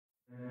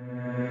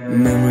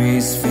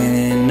Memories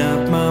filling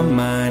up my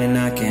mind and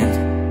I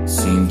can't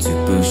seem to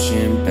push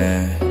him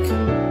back.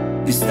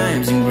 These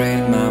times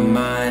ingrained my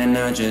mind and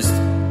I just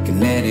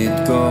can't let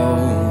it go.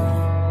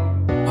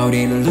 How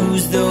did I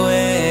lose the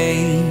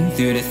way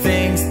through the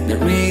things that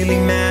really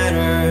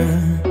matter?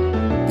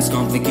 These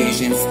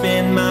complications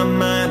spin my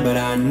mind, but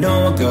I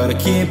know I gotta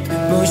keep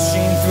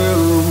pushing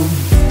through.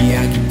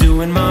 Yeah, I keep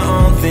doing my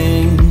own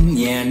thing,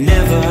 yeah,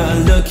 never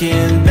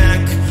looking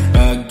back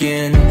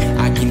again.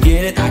 I can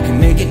get it, I can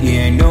make it,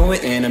 yeah, I know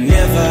it, and I'm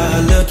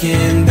never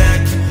looking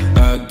back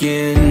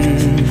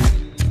again.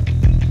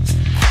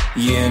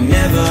 Yeah,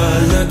 never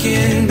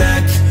looking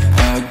back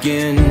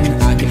again.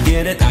 I can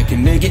get it, I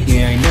can make it,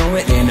 yeah, I know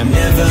it, and I'm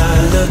never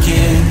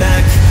looking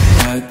back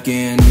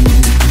again.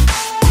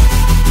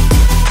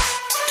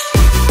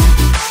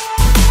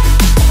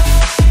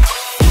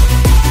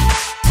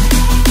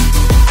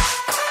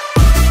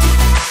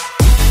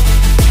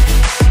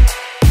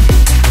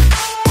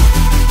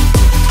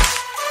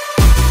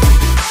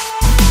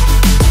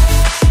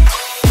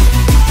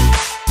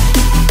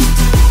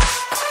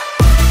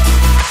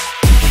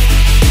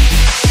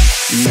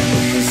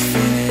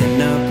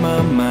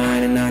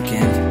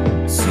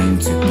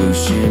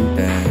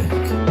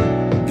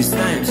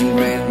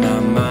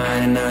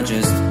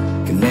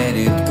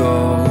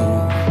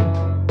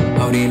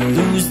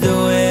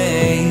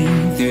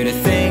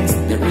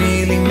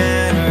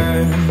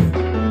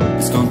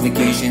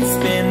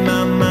 Spin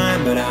my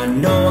mind, but I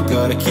know I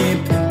gotta keep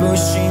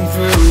pushing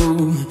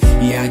through.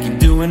 Yeah, I keep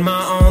doing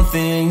my own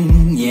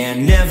thing, yeah,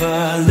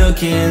 never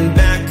looking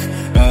back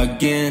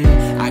again.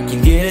 I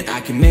can get it, I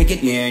can make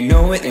it, yeah, I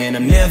know it, and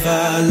I'm never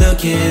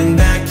looking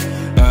back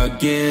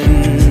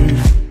again.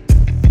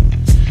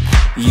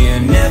 Yeah,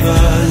 never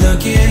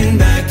looking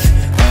back.